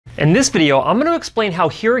In this video, I'm going to explain how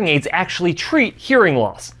hearing aids actually treat hearing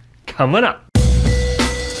loss. Coming up.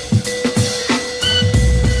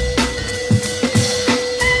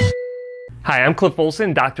 Hi, I'm Cliff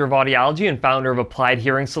Olson, Doctor of Audiology and founder of Applied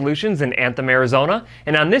Hearing Solutions in Anthem, Arizona.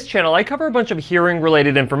 And on this channel, I cover a bunch of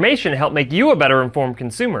hearing-related information to help make you a better informed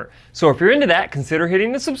consumer. So if you're into that, consider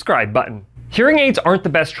hitting the subscribe button. Hearing aids aren't the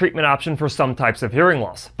best treatment option for some types of hearing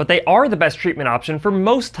loss, but they are the best treatment option for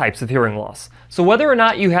most types of hearing loss. So whether or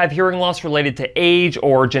not you have hearing loss related to age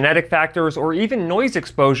or genetic factors or even noise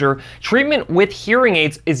exposure, treatment with hearing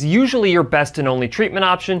aids is usually your best and only treatment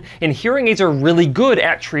option, and hearing aids are really good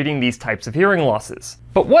at treating these types of hearing losses.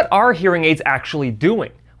 But what are hearing aids actually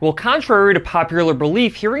doing? Well, contrary to popular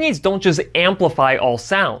belief, hearing aids don't just amplify all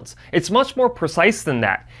sounds. It's much more precise than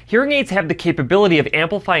that. Hearing aids have the capability of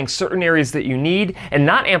amplifying certain areas that you need and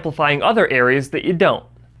not amplifying other areas that you don't.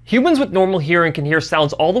 Humans with normal hearing can hear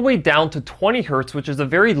sounds all the way down to 20 Hz, which is a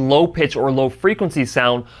very low pitch or low frequency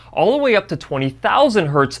sound, all the way up to 20,000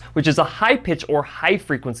 Hz, which is a high pitch or high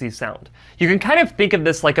frequency sound. You can kind of think of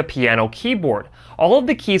this like a piano keyboard. All of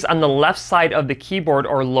the keys on the left side of the keyboard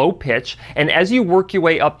are low pitch, and as you work your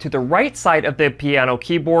way up to the right side of the piano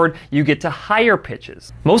keyboard, you get to higher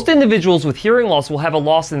pitches. Most individuals with hearing loss will have a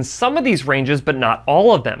loss in some of these ranges, but not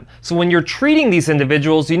all of them. So when you're treating these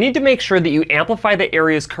individuals, you need to make sure that you amplify the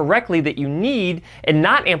areas correctly that you need and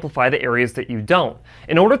not amplify the areas that you don't.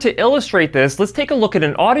 In order to illustrate this, let's take a look at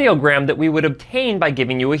an audiogram that we would obtain by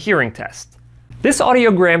giving you a hearing test. This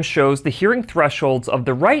audiogram shows the hearing thresholds of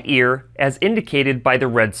the right ear as indicated by the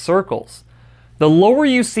red circles. The lower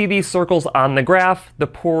you see these circles on the graph, the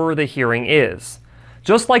poorer the hearing is.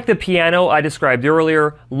 Just like the piano I described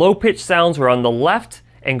earlier, low-pitched sounds are on the left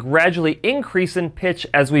and gradually increase in pitch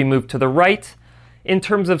as we move to the right. In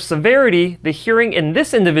terms of severity, the hearing in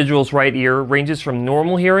this individual's right ear ranges from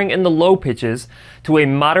normal hearing in the low pitches to a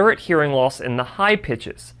moderate hearing loss in the high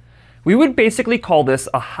pitches. We would basically call this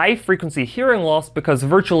a high-frequency hearing loss because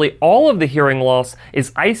virtually all of the hearing loss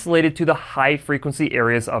is isolated to the high-frequency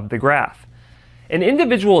areas of the graph. An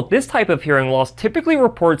individual with this type of hearing loss typically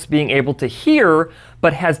reports being able to hear,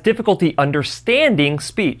 but has difficulty understanding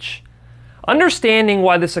speech. Understanding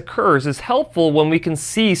why this occurs is helpful when we can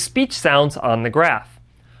see speech sounds on the graph.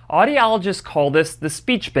 Audiologists call this the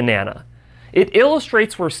speech banana. It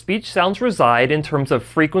illustrates where speech sounds reside in terms of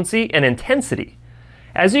frequency and intensity.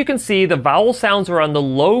 As you can see, the vowel sounds are on the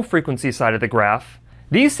low frequency side of the graph.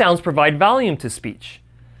 These sounds provide volume to speech.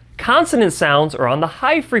 Consonant sounds are on the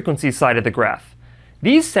high frequency side of the graph.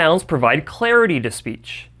 These sounds provide clarity to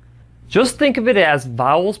speech. Just think of it as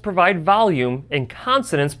vowels provide volume and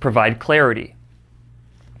consonants provide clarity.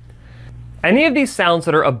 Any of these sounds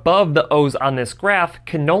that are above the O's on this graph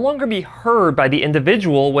can no longer be heard by the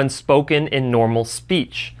individual when spoken in normal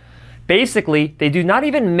speech. Basically, they do not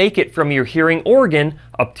even make it from your hearing organ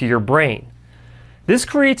up to your brain. This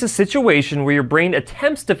creates a situation where your brain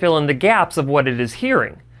attempts to fill in the gaps of what it is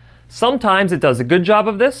hearing. Sometimes it does a good job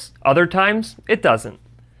of this, other times it doesn't.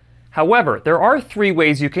 However, there are three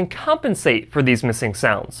ways you can compensate for these missing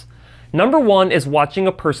sounds. Number one is watching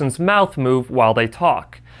a person's mouth move while they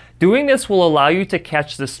talk. Doing this will allow you to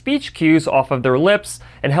catch the speech cues off of their lips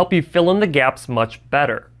and help you fill in the gaps much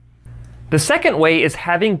better. The second way is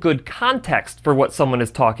having good context for what someone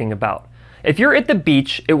is talking about. If you're at the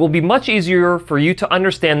beach, it will be much easier for you to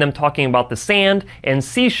understand them talking about the sand and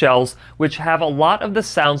seashells, which have a lot of the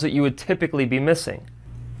sounds that you would typically be missing.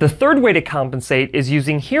 The third way to compensate is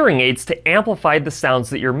using hearing aids to amplify the sounds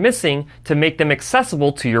that you're missing to make them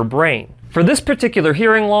accessible to your brain. For this particular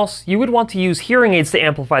hearing loss, you would want to use hearing aids to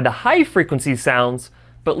amplify the high frequency sounds,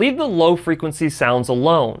 but leave the low frequency sounds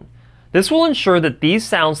alone. This will ensure that these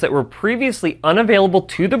sounds that were previously unavailable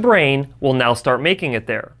to the brain will now start making it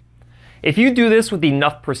there. If you do this with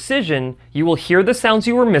enough precision, you will hear the sounds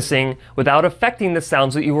you were missing without affecting the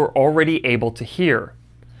sounds that you were already able to hear.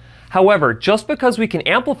 However, just because we can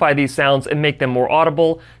amplify these sounds and make them more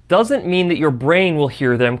audible doesn't mean that your brain will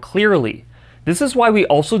hear them clearly. This is why we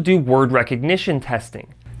also do word recognition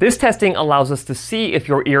testing. This testing allows us to see if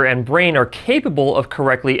your ear and brain are capable of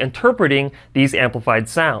correctly interpreting these amplified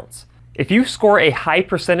sounds. If you score a high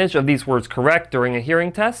percentage of these words correct during a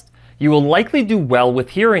hearing test, you will likely do well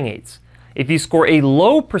with hearing aids. If you score a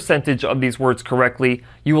low percentage of these words correctly,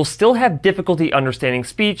 you will still have difficulty understanding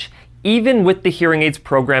speech, even with the hearing aids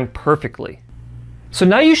programmed perfectly. So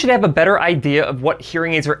now you should have a better idea of what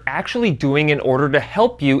hearing aids are actually doing in order to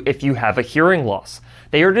help you if you have a hearing loss.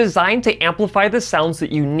 They are designed to amplify the sounds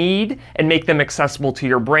that you need and make them accessible to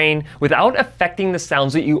your brain without affecting the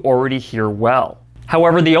sounds that you already hear well.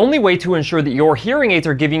 However, the only way to ensure that your hearing aids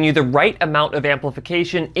are giving you the right amount of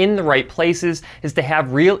amplification in the right places is to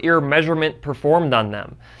have real ear measurement performed on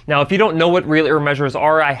them. Now, if you don't know what real ear measures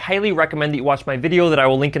are, I highly recommend that you watch my video that I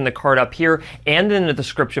will link in the card up here and in the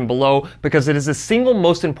description below, because it is the single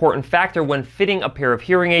most important factor when fitting a pair of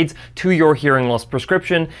hearing aids to your hearing loss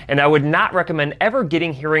prescription, and I would not recommend ever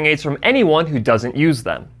getting hearing aids from anyone who doesn't use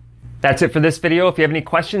them. That's it for this video. If you have any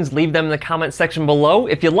questions, leave them in the comment section below.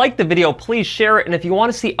 If you liked the video, please share it. And if you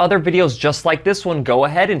want to see other videos just like this one, go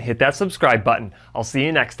ahead and hit that subscribe button. I'll see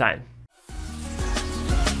you next time.